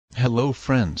Hello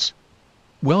friends.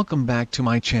 Welcome back to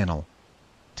my channel.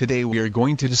 Today we are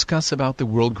going to discuss about the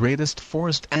world's greatest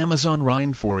forest, Amazon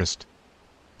rainforest.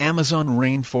 Amazon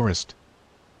rainforest.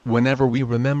 Whenever we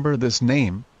remember this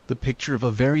name, the picture of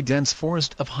a very dense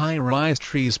forest of high-rise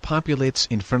trees populates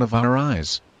in front of our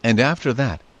eyes, and after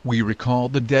that, we recall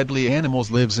the deadly animals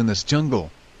lives in this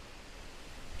jungle.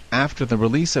 After the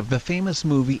release of the famous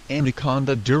movie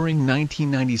Anaconda during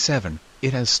 1997,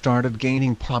 it has started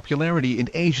gaining popularity in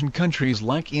Asian countries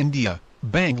like India,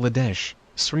 Bangladesh,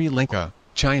 Sri Lanka,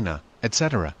 China,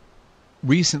 etc.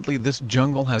 Recently this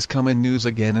jungle has come in news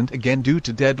again and again due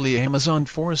to deadly Amazon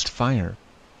forest fire.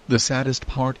 The saddest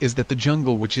part is that the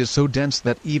jungle, which is so dense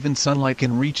that even sunlight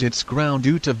can reach its ground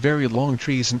due to very long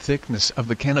trees and thickness of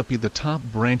the canopy, the top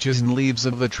branches and leaves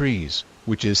of the trees,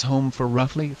 which is home for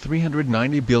roughly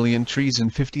 390 billion trees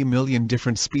and 50 million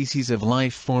different species of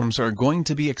life forms, are going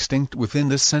to be extinct within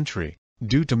this century,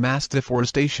 due to mass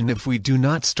deforestation if we do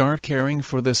not start caring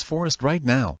for this forest right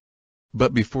now.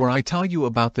 But before I tell you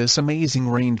about this amazing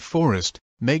rainforest,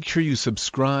 make sure you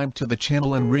subscribe to the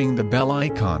channel and ring the bell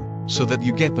icon, so that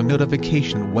you get the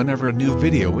notification whenever a new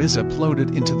video is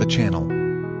uploaded into the channel.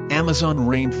 Amazon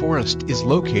rainforest is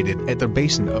located at the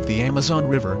basin of the Amazon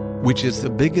River, which is the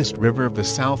biggest river of the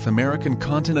South American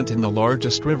continent and the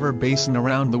largest river basin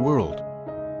around the world.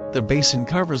 The basin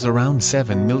covers around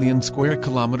 7 million square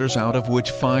kilometers, out of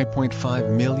which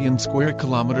 5.5 million square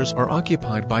kilometers are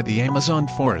occupied by the Amazon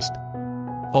forest.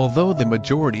 Although the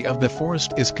majority of the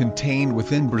forest is contained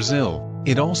within Brazil,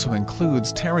 it also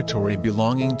includes territory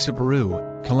belonging to Peru,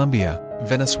 Colombia,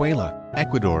 Venezuela,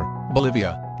 Ecuador,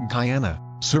 Bolivia, Guyana,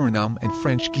 Suriname and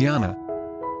French Guiana.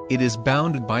 It is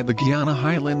bounded by the Guiana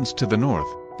Highlands to the north,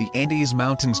 the Andes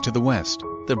Mountains to the west,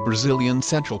 the Brazilian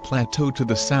Central Plateau to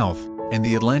the south, and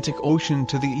the Atlantic Ocean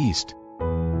to the east.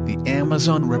 The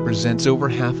Amazon represents over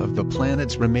half of the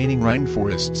planet's remaining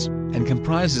rainforests, and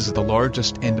comprises the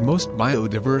largest and most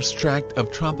biodiverse tract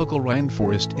of tropical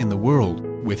rainforest in the world,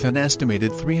 with an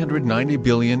estimated 390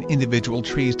 billion individual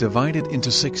trees divided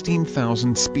into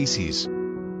 16,000 species.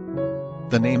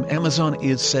 The name Amazon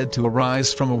is said to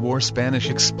arise from a war Spanish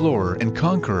explorer and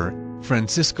conqueror,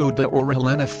 Francisco de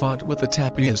Orellana, fought with the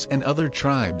Tapias and other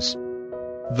tribes.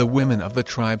 The women of the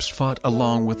tribes fought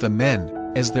along with the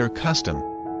men, as their custom.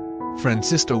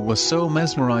 Francisco was so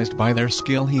mesmerized by their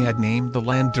skill he had named the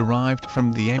land derived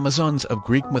from the Amazons of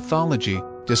Greek mythology,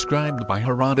 described by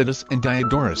Herodotus and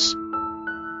Diodorus.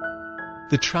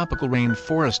 The tropical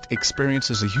rainforest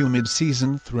experiences a humid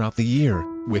season throughout the year,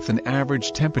 with an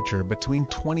average temperature between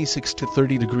 26 to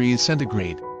 30 degrees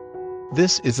centigrade.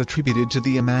 This is attributed to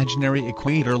the imaginary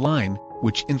equator line,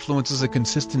 which influences a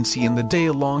consistency in the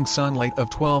day-long sunlight of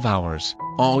 12 hours,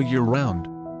 all year round.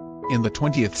 In the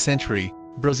 20th century,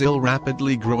 Brazil's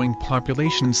rapidly growing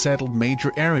population settled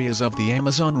major areas of the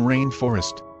Amazon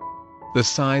rainforest. The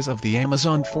size of the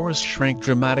Amazon forest shrank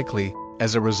dramatically,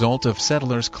 as a result of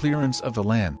settlers' clearance of the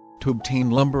land, to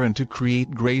obtain lumber and to create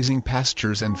grazing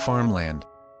pastures and farmland.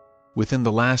 Within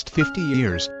the last 50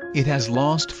 years, it has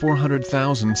lost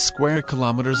 400,000 square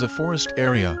kilometers of forest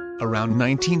area, around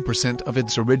 19% of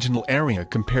its original area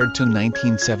compared to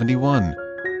 1971.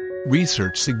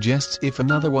 Research suggests if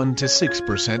another 1 to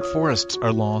 6% forests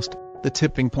are lost, the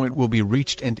tipping point will be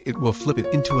reached and it will flip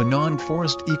it into a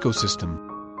non-forest ecosystem.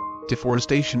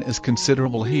 Deforestation is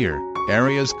considerable here.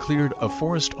 Areas cleared of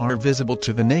forest are visible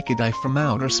to the naked eye from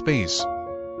outer space.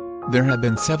 There have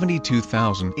been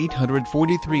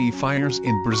 72,843 fires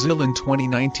in Brazil in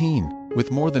 2019,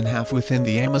 with more than half within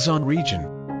the Amazon region.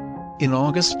 In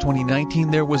August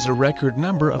 2019 there was a record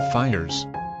number of fires.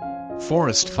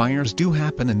 Forest fires do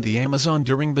happen in the Amazon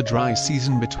during the dry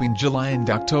season between July and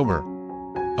October.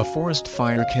 A forest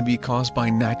fire can be caused by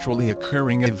naturally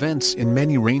occurring events in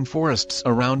many rainforests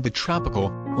around the tropical,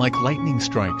 like lightning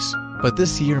strikes, but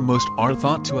this year most are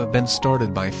thought to have been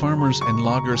started by farmers and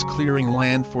loggers clearing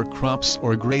land for crops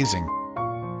or grazing.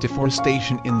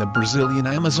 Deforestation in the Brazilian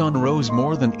Amazon rose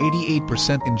more than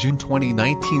 88% in June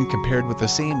 2019 compared with the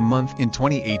same month in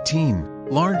 2018,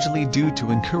 largely due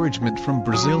to encouragement from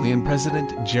Brazilian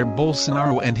President Jair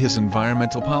Bolsonaro and his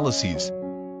environmental policies.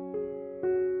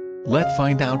 Let's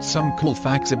find out some cool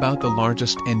facts about the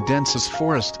largest and densest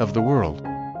forest of the world.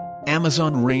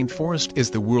 Amazon rainforest is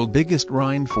the world's biggest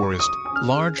rainforest,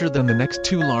 larger than the next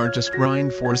two largest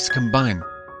rainforests combined.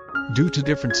 Due to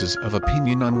differences of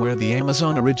opinion on where the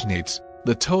Amazon originates,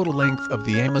 the total length of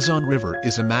the Amazon River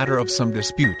is a matter of some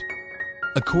dispute.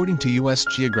 According to U.S.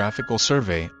 Geographical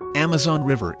Survey, Amazon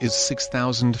River is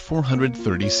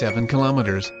 6,437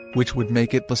 kilometers, which would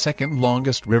make it the second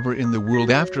longest river in the world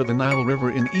after the Nile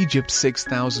River in Egypt,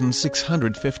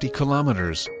 6,650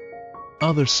 kilometers.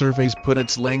 Other surveys put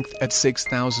its length at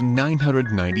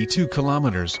 6,992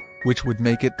 kilometers, which would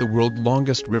make it the world's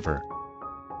longest river.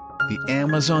 The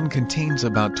Amazon contains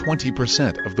about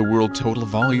 20% of the world's total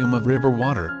volume of river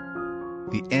water.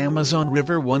 The Amazon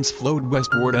River once flowed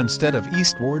westward instead of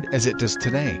eastward as it does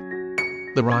today.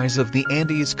 The rise of the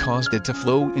Andes caused it to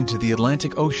flow into the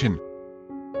Atlantic Ocean.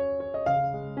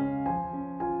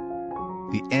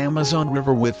 The Amazon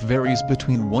River width varies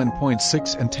between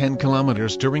 1.6 and 10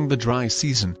 kilometers during the dry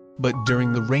season, but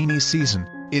during the rainy season,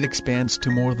 it expands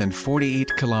to more than 48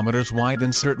 kilometers wide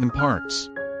in certain parts.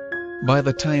 By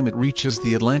the time it reaches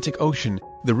the Atlantic Ocean,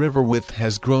 the river width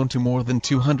has grown to more than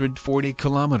 240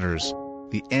 kilometers.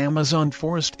 The Amazon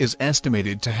forest is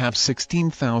estimated to have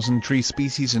 16,000 tree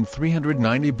species and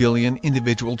 390 billion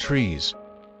individual trees.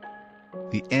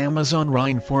 The Amazon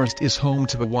rainforest is home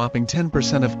to a whopping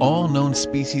 10% of all known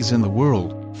species in the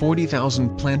world,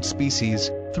 40,000 plant species,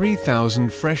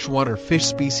 3,000 freshwater fish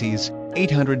species,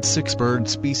 806 bird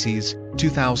species,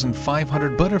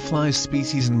 2,500 butterfly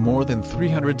species and more than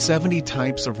 370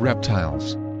 types of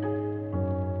reptiles.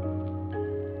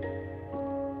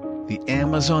 The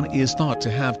Amazon is thought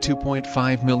to have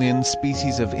 2.5 million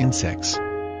species of insects.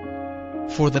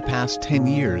 For the past 10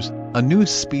 years, a new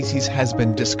species has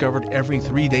been discovered every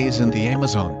 3 days in the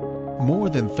Amazon. More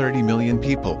than 30 million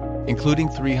people, including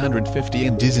 350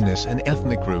 indigenous and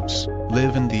ethnic groups,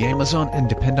 live in the Amazon and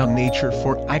depend on nature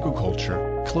for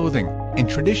agriculture, clothing, and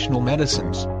traditional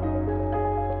medicines.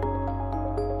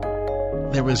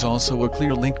 There is also a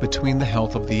clear link between the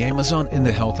health of the Amazon and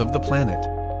the health of the planet.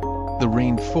 The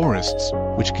rainforests,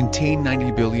 which contain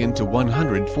 90 billion to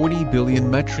 140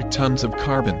 billion metric tons of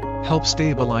carbon, help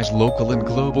stabilize local and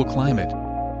global climate.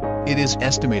 It is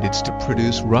estimated to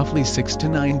produce roughly 6 to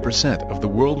 9% of the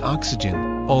world oxygen,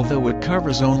 although it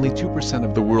covers only 2%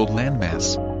 of the world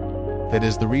landmass. That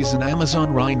is the reason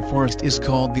Amazon rainforest is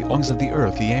called the lungs of the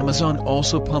earth. The Amazon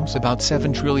also pumps about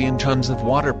 7 trillion tons of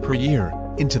water per year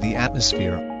into the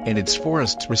atmosphere, and its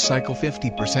forests recycle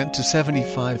 50% to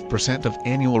 75% of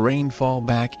annual rainfall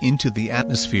back into the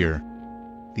atmosphere.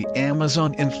 The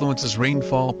Amazon influences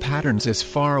rainfall patterns as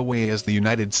far away as the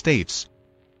United States.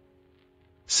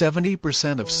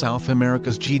 70% of South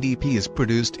America's GDP is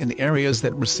produced in areas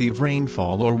that receive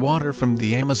rainfall or water from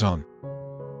the Amazon.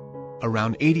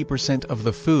 Around 80% of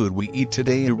the food we eat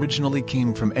today originally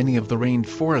came from any of the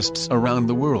rainforests around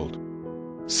the world.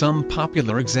 Some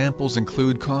popular examples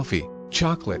include coffee,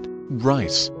 chocolate,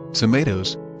 rice,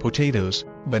 tomatoes, potatoes,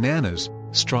 bananas,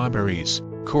 strawberries,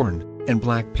 corn, and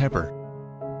black pepper.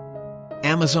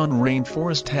 Amazon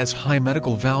rainforest has high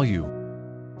medical value.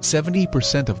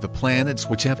 70% of the plants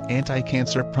which have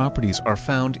anti-cancer properties are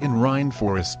found in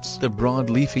rainforests. The broad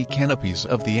leafy canopies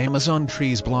of the Amazon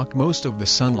trees block most of the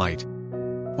sunlight.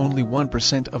 Only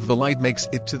 1% of the light makes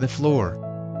it to the floor.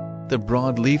 The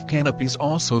broadleaf canopies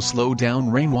also slow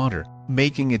down rainwater,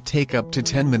 making it take up to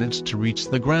 10 minutes to reach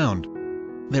the ground.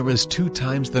 There is 2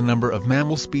 times the number of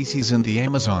mammal species in the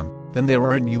Amazon than there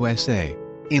are in USA.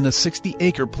 In a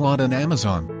 60-acre plot in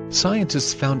Amazon,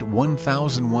 scientists found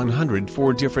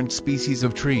 1,104 different species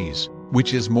of trees,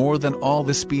 which is more than all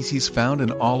the species found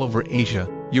in all over Asia,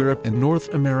 Europe and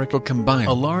North America combined.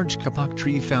 A large kapok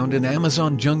tree found in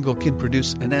Amazon jungle can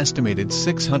produce an estimated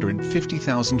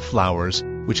 650,000 flowers,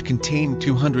 which contain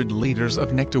 200 liters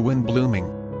of nectar when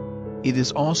blooming. It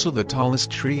is also the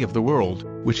tallest tree of the world,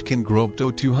 which can grow up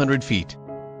to 200 feet.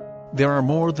 There are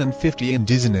more than 50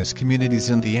 indigenous communities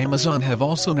in the Amazon have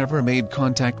also never made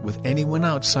contact with anyone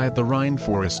outside the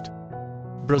rainforest.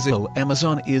 Brazil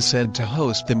Amazon is said to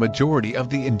host the majority of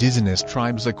the indigenous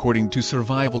tribes according to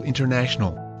Survival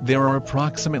International. There are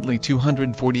approximately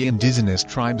 240 indigenous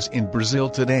tribes in Brazil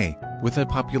today, with a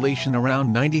population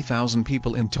around 90,000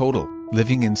 people in total,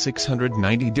 living in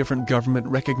 690 different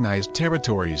government-recognized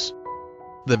territories.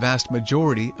 The vast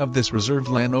majority of this reserved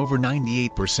land, over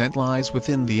 98%, lies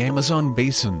within the Amazon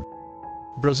basin.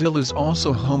 Brazil is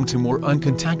also home to more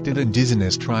uncontacted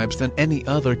indigenous tribes than any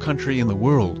other country in the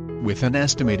world, with an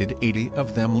estimated 80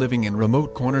 of them living in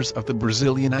remote corners of the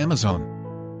Brazilian Amazon.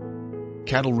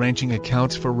 Cattle ranching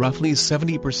accounts for roughly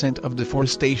 70% of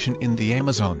deforestation in the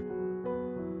Amazon.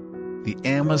 The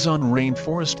Amazon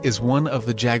rainforest is one of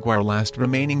the jaguar last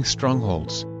remaining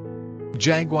strongholds.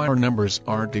 Jaguar numbers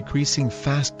are decreasing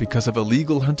fast because of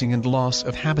illegal hunting and loss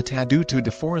of habitat due to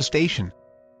deforestation.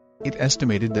 It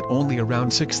estimated that only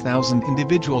around 6,000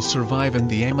 individuals survive in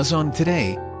the Amazon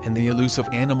today, and the elusive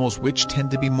animals, which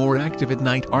tend to be more active at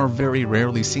night, are very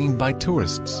rarely seen by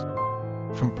tourists.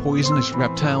 From poisonous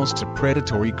reptiles to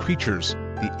predatory creatures,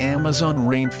 the Amazon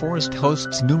rainforest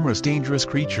hosts numerous dangerous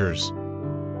creatures.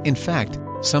 In fact,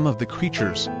 Some of the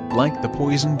creatures, like the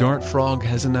poison dart frog,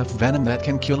 has enough venom that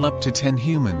can kill up to 10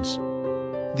 humans.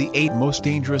 The 8 most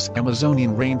dangerous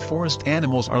Amazonian rainforest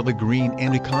animals are the green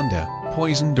anaconda,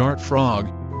 poison dart frog,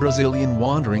 Brazilian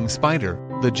wandering spider,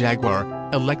 the jaguar,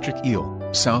 electric eel,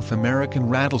 South American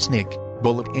rattlesnake,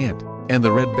 bullet ant, and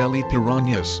the red-bellied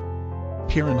piranhas.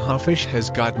 Piranha fish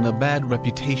has gotten a bad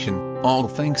reputation, all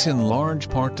thanks in large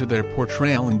part to their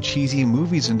portrayal in cheesy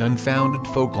movies and unfounded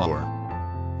folklore.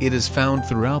 It is found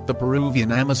throughout the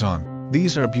Peruvian Amazon.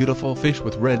 These are beautiful fish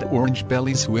with red-orange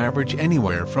bellies who average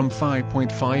anywhere from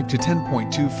 5.5 to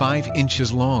 10.25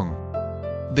 inches long.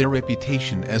 Their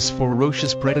reputation as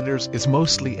ferocious predators is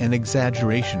mostly an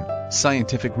exaggeration.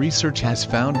 Scientific research has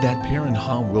found that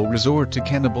piranha will resort to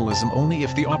cannibalism only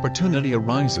if the opportunity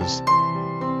arises.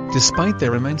 Despite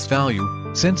their immense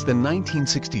value, since the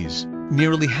 1960s,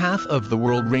 nearly half of the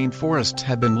world rainforests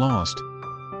have been lost.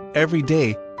 Every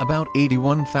day, about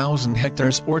 81,000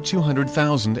 hectares or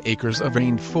 200,000 acres of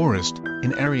rainforest,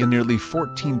 an area nearly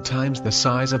 14 times the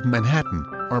size of Manhattan,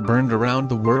 are burned around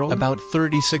the world. About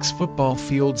 36 football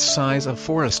fields size of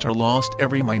forest are lost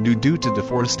every minute due to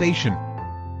deforestation.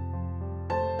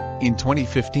 In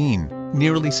 2015,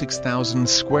 nearly 6,000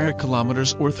 square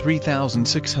kilometers or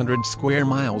 3,600 square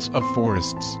miles of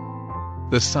forests,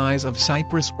 the size of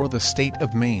Cyprus or the state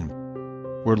of Maine,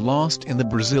 were lost in the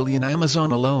Brazilian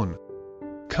Amazon alone.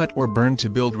 Cut or burned to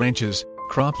build ranches,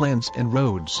 croplands and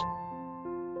roads.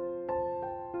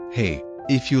 Hey,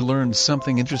 if you learned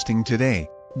something interesting today,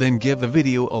 then give the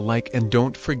video a like and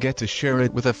don't forget to share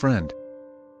it with a friend.